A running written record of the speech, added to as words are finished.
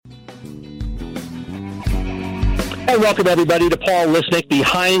Hey, welcome everybody to Paul Lisnek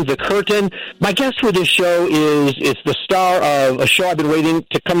Behind the Curtain. My guest for this show is the star of a show I've been waiting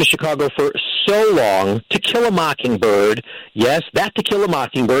to come to Chicago for so long, To Kill a Mockingbird. Yes, that To Kill a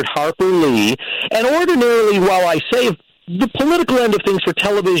Mockingbird, Harper Lee. And ordinarily, while I say the political end of things for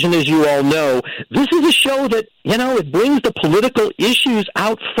television, as you all know, this is a show that, it brings the political issues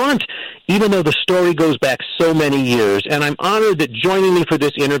out front, even though the story goes back so many years. And I'm honored that joining me for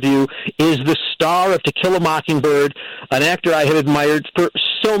this interview is the star of To Kill a Mockingbird, an actor I have admired for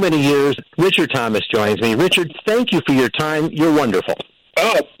so many years. Richard Thomas joins me. Richard, thank you for your time. You're wonderful.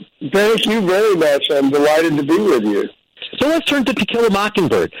 Oh, thank you very much. I'm delighted to be with you. So let's turn to Kill a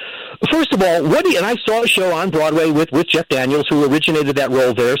Mockingbird. First of all, and I saw a show on Broadway with Jeff Daniels, who originated that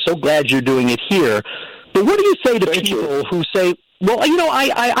role there. So glad you're doing it here. But what do you say to people who say, well,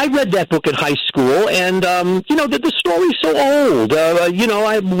 I read that book in high school, and, the story's so old.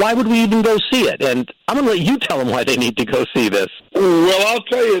 Why would we even go see it? And I'm going to let you tell them why they need to go see this. Well, I'll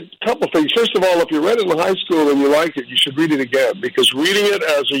tell you a couple things. First of all, if you read it in high school and you like it, you should read it again, because reading it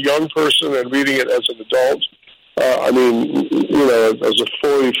as a young person and reading it as an adult, as a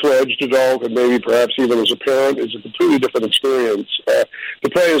fully fledged adult and maybe perhaps even as a parent, is a completely different experience. The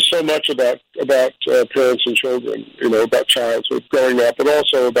play is so much about parents and children, about childhood growing up, but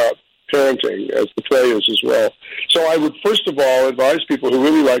also about parenting, as the play is as well. So I would first of all advise people who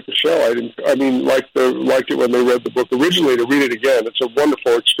really like the show, liked it when they read the book originally, to read it again. It's a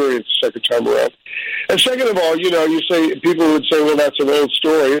wonderful experience the second time around. And second of all, people would say, well, that's an old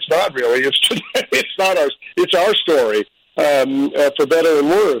story. It's not really. It's our story, for better and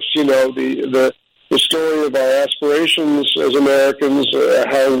worse. The story of our aspirations as Americans,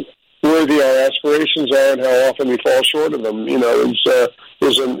 how worthy our aspirations are, and how often we fall short of them, is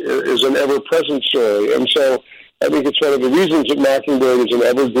an ever-present story. And so I think it's one of the reasons that Mockingbird is an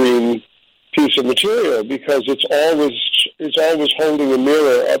evergreen piece of material, because it's always holding a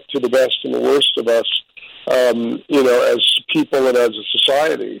mirror up to the best and the worst of us, as people and as a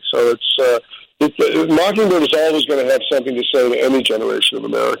society. So Mockingbird is always going to have something to say to any generation of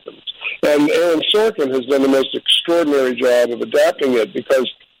Americans. And Aaron Sorkin has done the most extraordinary job of adapting it,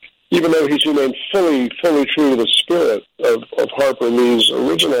 because even though he's remained fully true to the spirit of Harper Lee's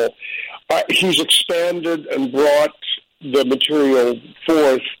original, he's expanded and brought the material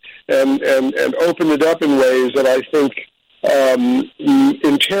forth and opened it up in ways that I think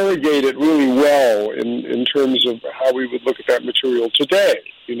interrogate it really well in terms of how we would look at that material today,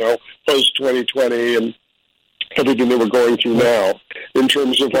 post-2020 and everything that we're going through now in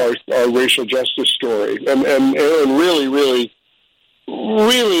terms of our racial justice story. And Aaron really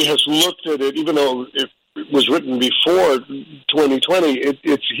has looked at it, even though it was written before 2020.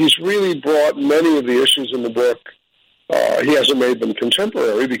 He's really brought many of the issues in the book. He hasn't made them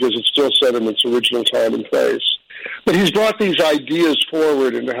contemporary because it's still set in its original time and place. But he's brought these ideas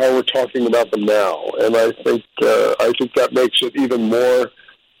forward into how we're talking about them now, and I think that makes it even more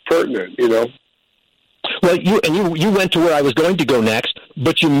pertinent. Well, you went to where I was going to go next,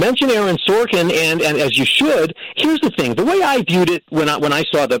 but you mentioned Aaron Sorkin, and as you should. Here's the thing: the way I viewed it when I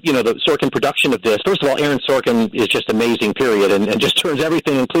saw the Sorkin production of this. First of all, Aaron Sorkin is just amazing, period, and just turns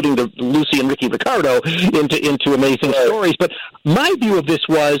everything, including the Lucy and Ricky Ricardo, into amazing stories. But my view of this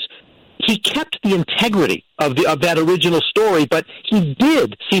was, he kept the integrity of that original story, but he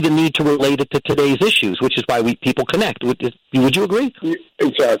did see the need to relate it to today's issues, which is why people connect. Would you agree?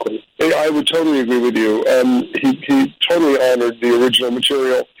 Exactly. I would totally agree with you. He totally honored the original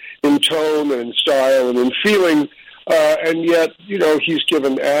material in tone and in style and in feeling, and yet, he's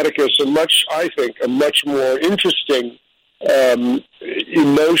given Atticus a much more interesting,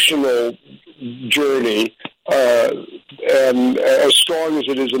 emotional journey. And as strong as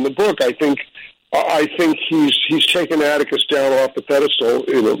it is in the book, I think he's taken Atticus down off the pedestal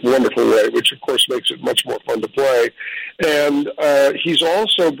in a wonderful way, which of course makes it much more fun to play. And he's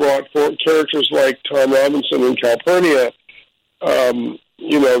also brought forth characters like Tom Robinson and Calpurnia, two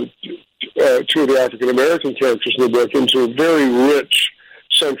of the African American characters in the book, into a very rich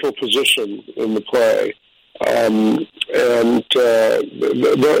central position in the play.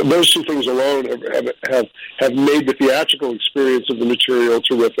 Those two things alone have made the theatrical experience of the material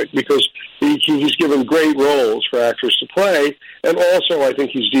terrific, because he's given great roles for actors to play, and also I think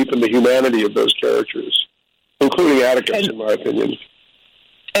he's deepened the humanity of those characters, including Atticus, in my opinion.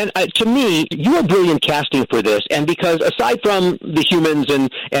 And to me, you are brilliant casting for this, and because aside from the Humans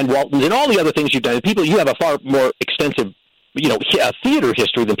and Waltons and all the other things you've done, you have a far more extensive theater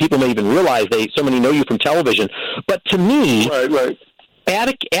history than people may even realize. So many know you from television. But to me, right.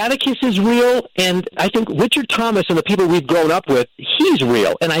 Atticus is real, and I think Richard Thomas and the people we've grown up with, he's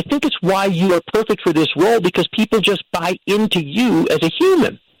real. And I think it's why you are perfect for this role, because people just buy into you as a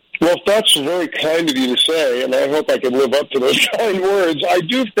human. Well, that's very kind of you to say, and I hope I can live up to those kind words. I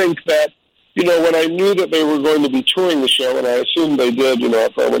do think that, when I knew that they were going to be touring the show, and I assumed they did,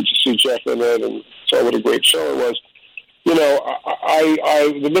 if I went to see Jeff in it and saw what a great show it was,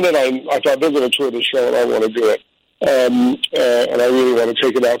 the minute I thought they're going to tour the show and I want to do it. And I really want to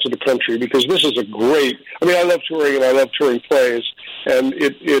take it out to the country, because this is I love touring and I love touring plays, and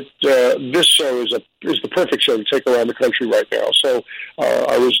this show is the perfect show to take around the country right now. So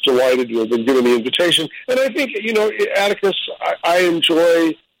I was delighted to have been given the invitation, and I think Atticus, I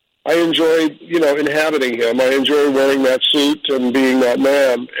enjoy inhabiting him. I enjoy wearing that suit and being that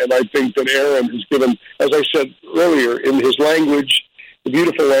man, and I think that Aaron has given, as I said earlier, in his language, the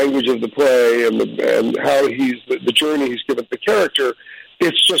beautiful language of the play, and how the journey he's given the character.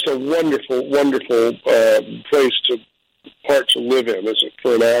 It's just a wonderful, wonderful place to live in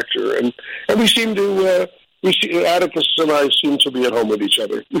for an actor, and we seem to Atticus and I seem to be at home with each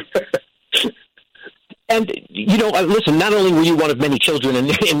other. And listen. Not only were you one of many children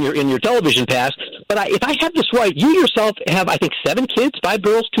in your television past, but if I have this right, you yourself have, I think, 7 kids, 5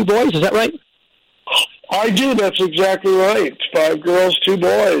 girls, 2 boys. Is that right? I do. That's exactly right. 5 girls, 2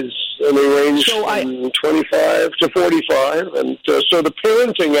 boys, and they range from 25 to 45. And so the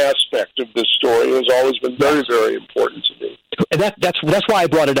parenting aspect of this story has always been very, very important to me. And that's why I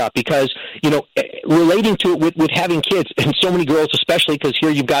brought it up, because relating to it with having kids, and so many girls, especially because here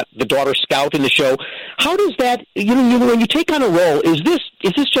you've got the daughter Scout in the show. How does that when you take on a role, is this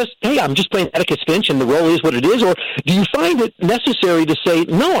just, hey, I'm just playing Atticus Finch and the role is what it is, or do you find it necessary to say,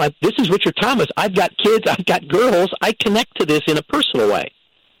 no, this is Richard Thomas, I've got kids, I've got girls, I connect to this in a personal way?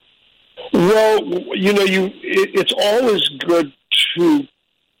 Well, it's always good to,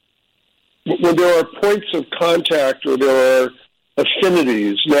 when there are points of contact or there are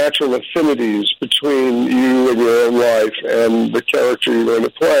natural affinities between you and your own life and the character you're going to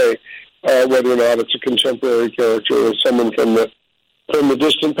play, whether or not it's a contemporary character or someone from the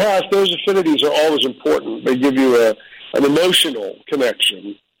distant past, those affinities are always important. They give you an emotional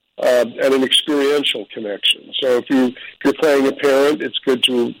connection and an experiential connection. So if you're playing a parent, it's good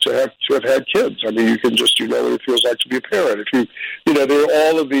to have had kids. I mean, you can just know what it feels like to be a parent. If there are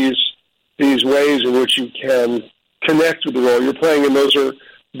all of these ways in which you can connect with the role you're playing, and those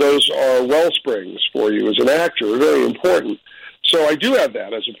are wellsprings for you as an actor, very important. So I do have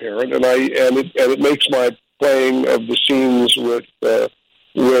that as a parent, and it makes my playing of the scenes with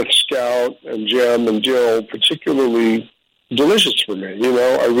Scout and Jem and Dill particularly delicious for me.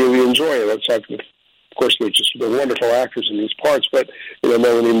 I really enjoy it. Of course, they're wonderful actors in these parts, but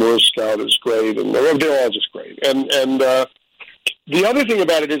Melanie Moore's Scout is great, and they're all just great. And the other thing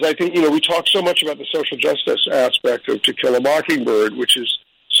about it is, I think, we talk so much about the social justice aspect of To Kill a Mockingbird, which is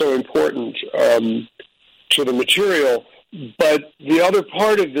so important to the material. But the other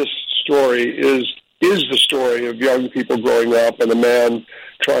part of this story is the story of young people growing up and a man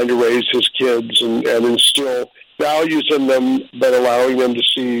trying to raise his kids and instill values in them, but allowing them to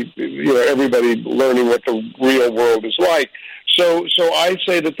see, everybody learning what the real world is like. So I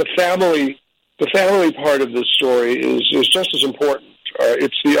say that the family part of this story is just as important.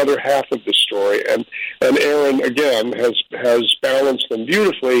 It's the other half of the story, and Aaron again has balanced them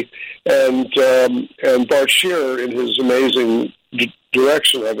beautifully, and Bart Shearer, in his amazing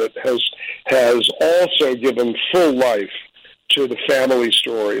direction of it, has also given full life to the family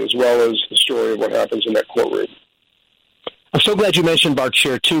story as well as the story of what happens in that courtroom. I'm so glad you mentioned Bart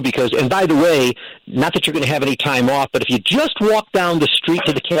Shearer, too, because, and by the way, not that you're going to have any time off, but if you just walk down the street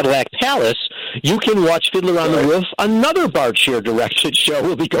to the Cadillac Palace, you can watch Fiddler on the Roof, another Bart Shearer directed show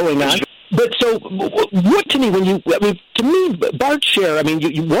will be going on. But so, what to me, to me, Bart Shearer,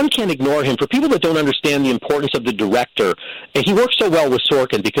 one can't ignore him. For people that don't understand the importance of the director, and he works so well with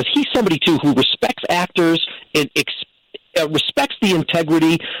Sorkin because he's somebody, too, who respects actors and respects the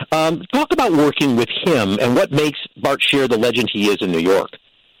integrity. Talk about working with him and what makes Bart Shearer the legend he is in New York.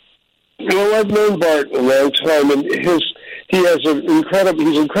 I've known Bart a long time, and he's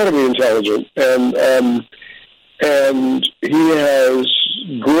incredibly intelligent, and he has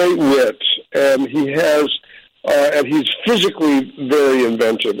great wit, and he's physically very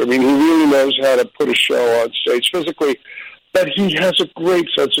inventive. He really knows how to put a show on stage physically, but he has a great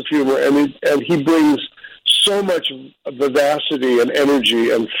sense of humor, and he brings so much vivacity and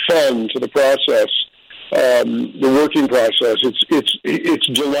energy and fun to the process, the working process. It's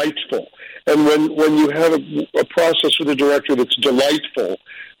delightful. And when you have a process with a director that's delightful,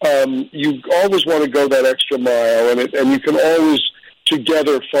 you always want to go that extra mile, and you can always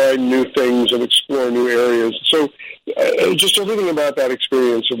together find new things and explore new areas. So just everything about that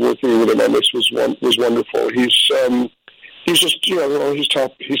experience of working with him on this was wonderful. He's just, he's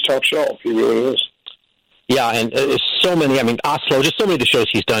top shelf. He really is. Yeah, and so many, Oslo, just so many of the shows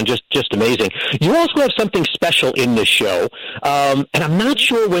he's done, just amazing. You also have something special in this show, and I'm not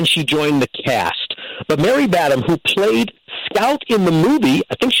sure when she joined the cast, but Mary Badham, who played Scout in the movie,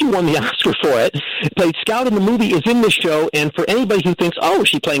 I think she won the Oscar for it, played Scout in the movie, is in the show, and for anybody who thinks, oh, is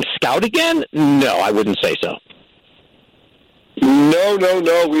she playing Scout again? No, I wouldn't say so. No.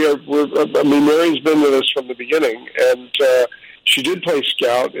 Mary's been with us from the beginning, and she did play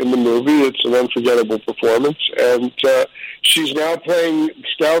Scout in the movie. It's an unforgettable performance, and she's now playing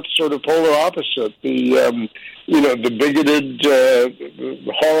Scout's sort of polar opposite, the bigoted,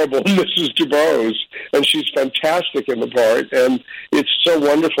 horrible Mrs. DuBose, and she's fantastic in the part, and it's so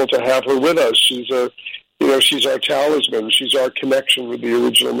wonderful to have her with us. She's our talisman. She's our connection with the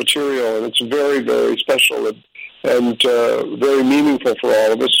original material, and it's very, very special and very meaningful for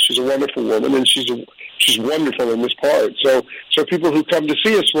all of us. She's a wonderful woman, and she's wonderful in this part. So people who come to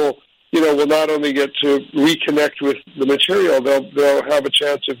see us will not only get to reconnect with the material, they'll have a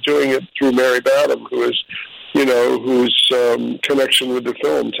chance of doing it through Mary Badham, whose connection with the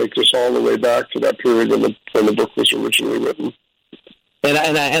film takes us all the way back to that period when the book was originally written. And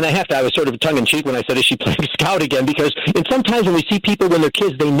I have to, I was sort of tongue-in-cheek when I said, is she playing Scout again? Because sometimes when we see people when they're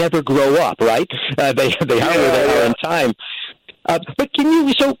kids, they never grow up, right? They are where they are in time. But can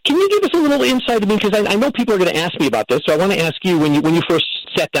you give us a little insight? Because I know people are going to ask me about this, so I want to ask you, when you first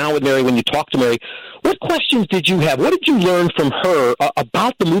sat down with Mary, when you talked to Mary, what questions did you have? What did you learn from her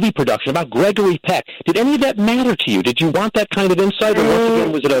about the movie production, about Gregory Peck? Did any of that matter to you? Did you want that kind of insight, or once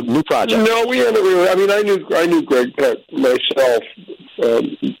again, was it a new project? No, we hadn't really. I knew Greg Peck myself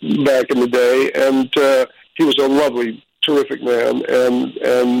back in the day, and he was a lovely, terrific man,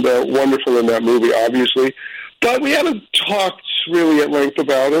 and wonderful in that movie, obviously. But we haven't talked really at length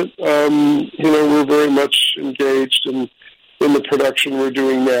about it. We're very much engaged in the production we're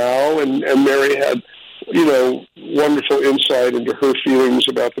doing now, and Mary had, wonderful insight into her feelings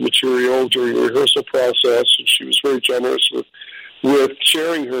about the material during the rehearsal process, and she was very generous with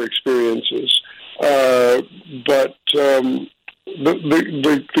sharing her experiences. But the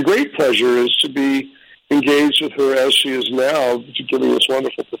great pleasure is to be engaged with her as she is now, giving this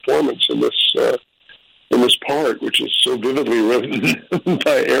wonderful performance in this part, which is so vividly written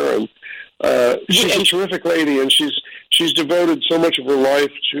by Aaron. She's a terrific lady, and she's devoted so much of her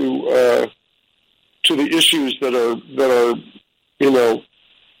life to the issues that are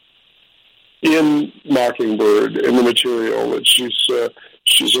in Mockingbird, in the material. And she's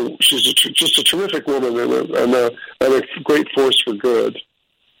just a terrific woman and a great force for good.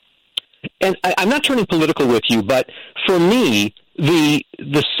 And I'm not turning political with you, but for me, the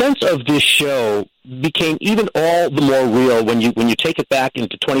sense of this show became even all the more real when you take it back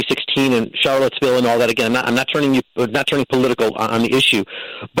into 2016 and Charlottesville and all that. Again, I'm not turning political on the issue,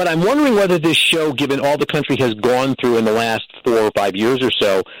 but I'm wondering whether this show, given all the country has gone through in the last 4 or 5 years or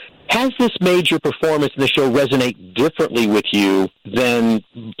so, has this made your performance in the show resonate differently with you than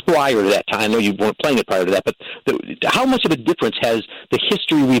prior to that time? I know you weren't playing it prior to that, but how much of a difference has the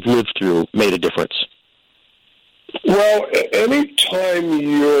history we've lived through made a difference? Well, anytime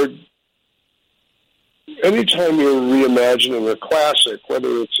you're reimagining a classic,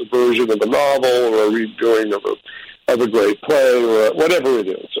 whether it's a version of a novel or a redoing of a great play or whatever it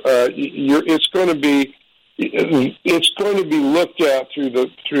is, it's going to be looked at through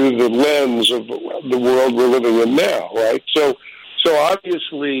the lens of the world we're living in now, right? So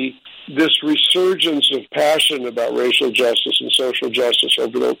obviously, this resurgence of passion about racial justice and social justice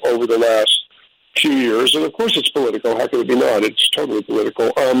over the last few years, and of course it's political. How could it be not? It's totally political.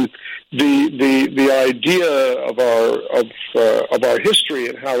 The idea of our history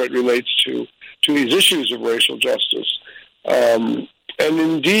and how it relates to these issues of racial justice, and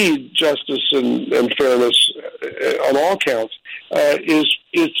indeed justice and fairness on all counts,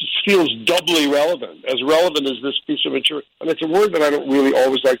 feels doubly relevant as this piece of material. And it's a word that I don't really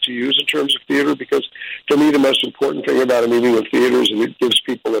always like to use in terms of theater, because for me the most important thing about a meeting of theater is that it gives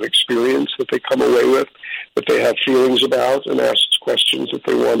people an experience that they come away with, that they have feelings about, and asks questions that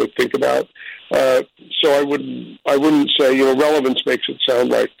they want to think about. So I wouldn't say, relevance makes it sound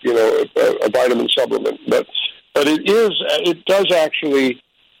like, a vitamin supplement, but it does actually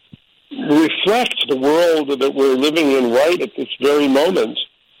reflect the world that we're living in right at this very moment.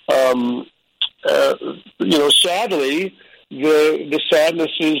 Sadly, the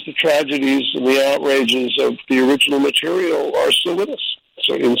sadnesses, the tragedies, and the outrages of the original material are still with us,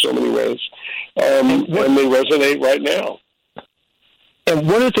 so in so many ways, and they resonate right now. And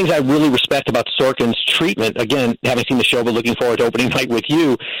one of the things I really respect about Sorkin's treatment, again, having seen the show but looking forward to opening night with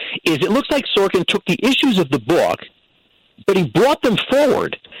you, is it looks like Sorkin took the issues of the book, but he brought them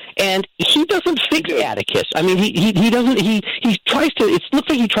forward. And he doesn't fix Atticus. I mean, he doesn't. He tries to. It looks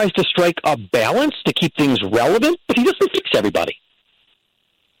like he tries to strike a balance to keep things relevant, but he doesn't fix everybody.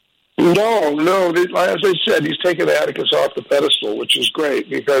 No. As I said, he's taken Atticus off the pedestal, which is great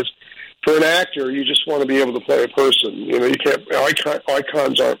because for an actor, you just want to be able to play a person. You know, you can't.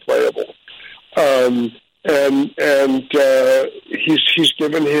 Icons aren't playable. He's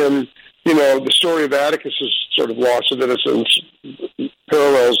given him. You know, the story of Atticus's sort of loss of innocence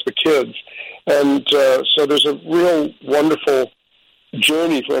parallels the kids. And so there's a real wonderful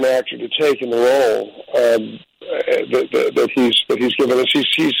journey for an actor to take in the role that he's given us.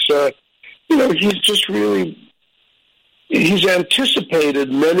 He's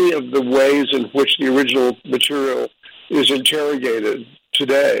anticipated many of the ways in which the original material is interrogated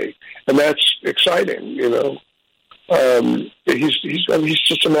today. And that's exciting, you know. He's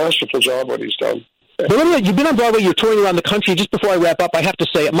just a masterful job what he's done. But anyway, you've been on Broadway, you're touring around the country. Just before I wrap up, I have to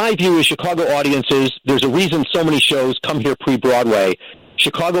say, my view is Chicago audiences, there's a reason so many shows come here pre-Broadway.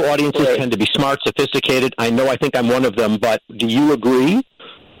 Chicago audiences tend to be smart, sophisticated. I think I'm one of them, but do you agree?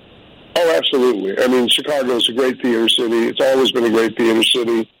 Oh, absolutely. I mean, Chicago is a great theater city. It's always been a great theater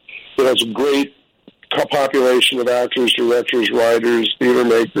city. It has a great population of actors, directors, writers, theater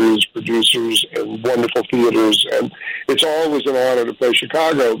makers, producers, and wonderful theaters. And it's always an honor to play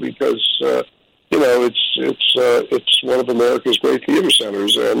Chicago because it's one of America's great theater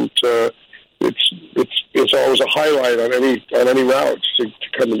centers, and it's always a highlight on any route to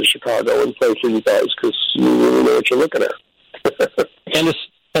come into Chicago and play for you guys because you really know what you're looking at.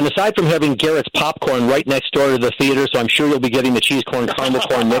 And aside from having Garrett's Popcorn right next door to the theater, so I'm sure you'll be getting the cheese corn, caramel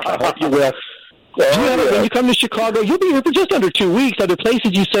corn mix. I hope you will. When you come to Chicago, you'll be here for just under 2 weeks. Are there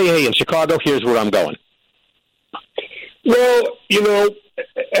places you say, hey, in Chicago, here's where I'm going? Well, you know,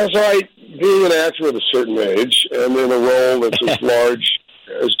 being an actor of a certain age and in a role that's as large,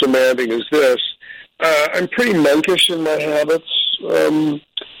 as demanding as this, I'm pretty monkish in my habits.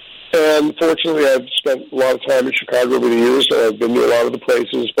 And fortunately, I've spent a lot of time in Chicago over the years, so I've been to a lot of the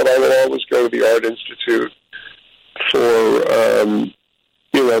places, but I will always go to the Art Institute for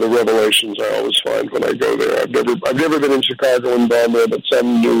the revelations I always find when I go there. I've never been in Chicago and gone there, but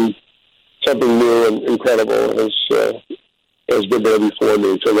something new and incredible has been there before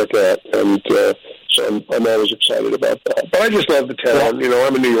me to look at, and so I'm always excited about that. But I just love the town. You know,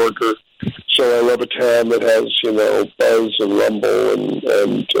 I'm a New Yorker, so I love a town that has, you know, buzz and rumble and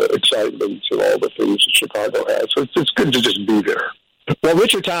excitement and all the things that Chicago has. So it's good to just be there. Well,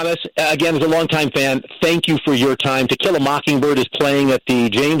 Richard Thomas, again, as a longtime fan, thank you for your time. To Kill a Mockingbird is playing at the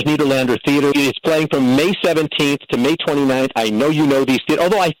James Nederlander Theater. It's playing from May 17th to May 29th. I know you know these theaters.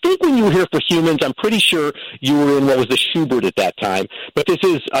 Although I think when you were here for Humans, I'm pretty sure you were in what was the Schubert at that time. But this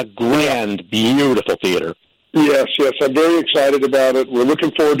is a grand, beautiful theater. Yes. I'm very excited about it. We're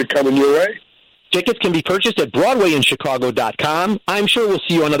looking forward to coming your way. Tickets can be purchased at BroadwayInChicago.com. I'm sure we'll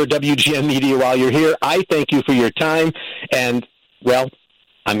see you on other WGN Media while you're here. I thank you for your time. And, well,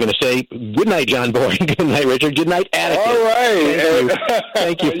 I'm going to say good night, John Boy. Good night, Richard. Good night, Atticus. All right.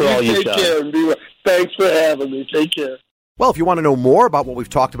 Thank you for all you've done. Take care. Thanks for having me. Take care. Well, if you want to know more about what we've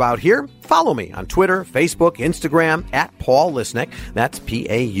talked about here, follow me on Twitter, Facebook, Instagram, at Paul Lisnek. That's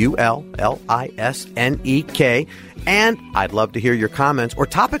PaulLisnek. And I'd love to hear your comments or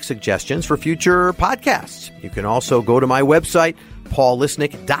topic suggestions for future podcasts. You can also go to my website,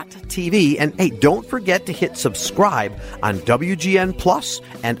 paullisnek.tv. And hey, don't forget to hit subscribe on WGN Plus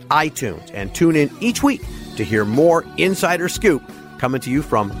and iTunes. And tune in each week to hear more Insider Scoop coming to you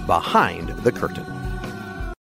from behind the curtain.